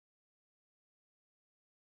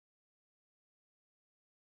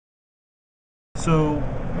So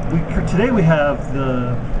today we have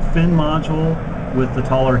the fin module with the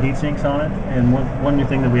taller heat sinks on it, and one new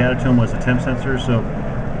thing that we added to them was a temp sensor. So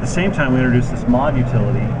at the same time we introduced this mod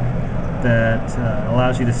utility that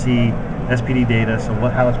allows you to see SPD data, so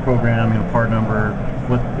how it's programmed, part number,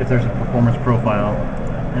 if there's a performance profile.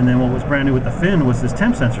 And then what was brand new with the fin was this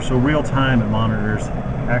temp sensor, so real time it monitors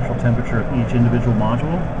actual temperature of each individual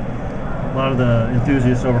module. A lot of the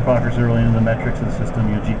enthusiasts, overclockers are really into the metrics of the system,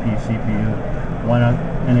 GPU, CPU. Why not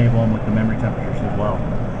enable them with the memory temperatures as well?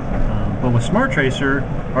 But with Smart Tracer,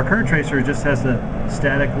 our current tracer just has the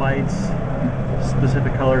static lights,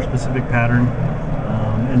 specific color, specific pattern,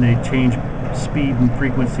 and they change speed and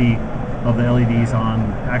frequency of the LEDs on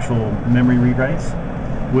actual memory read writes.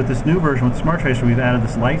 With this new version with Smart Tracer, we've added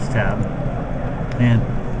this lights tab, and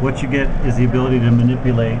what you get is the ability to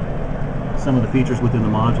manipulate some of the features within the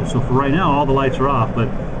module. So for right now, all the lights are off, but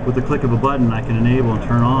with the click of a button, I can enable and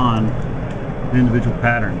turn on individual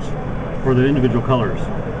patterns for the individual colors.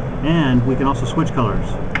 And we can also switch colors.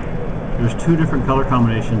 There's two different color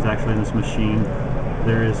combinations actually in this machine.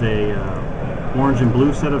 There is a orange and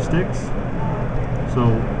blue set of sticks. So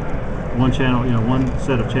one channel, one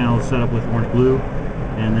set of channels set up with orange blue,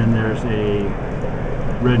 and then there's a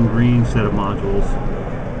red and green set of modules.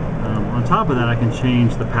 On top of that, I can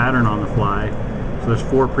change the pattern on the fly. So there's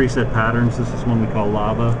 4 preset patterns. This is one we call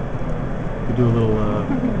lava. We do a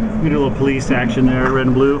little police action there, red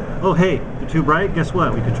and blue. Oh hey, they're too bright. Guess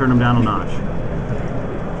what? We can turn them down a notch.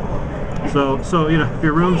 So if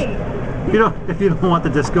your room's, if you don't want the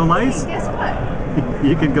disco lights, guess what?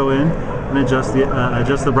 you can go in and adjust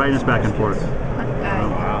the brightness back and forth.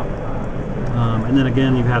 And then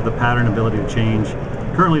again, you have the pattern ability to change.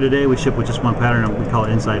 Currently today we ship with just one pattern, and we call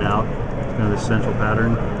it inside out, this central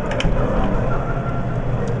pattern.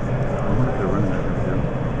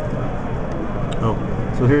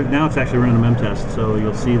 So here now it's actually running a mem test, so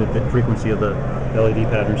you'll see that the frequency of the LED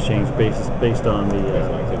patterns change based on the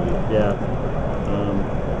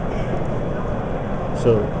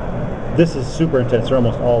so this is super intense. They're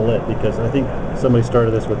almost all lit because I think somebody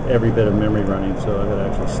started this with every bit of memory running, so I've got to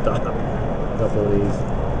actually stop a couple of these.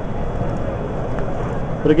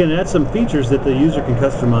 But again, it adds some features that the user can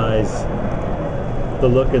customize the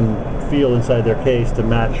look and feel inside their case to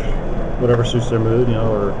match whatever suits their mood,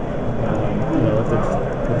 or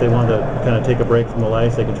if they want to kind of take a break from the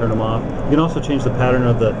lights, they can turn them off. You can also change the pattern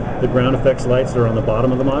of the ground effects lights that are on the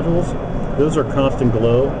bottom of the modules. Those are constant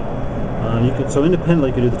glow. So independently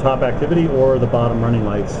you can do the top activity or the bottom running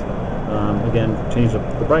lights. Again, change the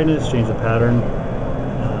brightness, change the pattern,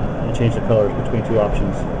 and change the colors between 2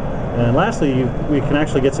 options. And lastly, we can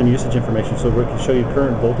actually get some usage information, so we can show you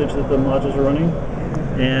current voltage that the modules are running,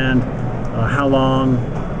 and how long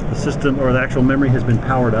the system or the actual memory has been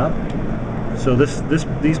powered up. So these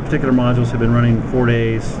particular modules have been running 4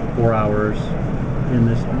 days, 4 hours in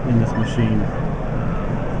this machine,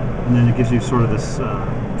 and then it gives you sort of this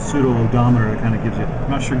pseudo odometer that kind of gives you. I'm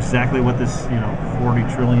not sure exactly what this 40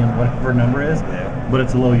 trillion whatever number is, but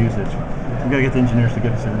it's a low usage. We've got to get the engineers to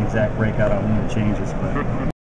give us an exact breakout on when it changes. But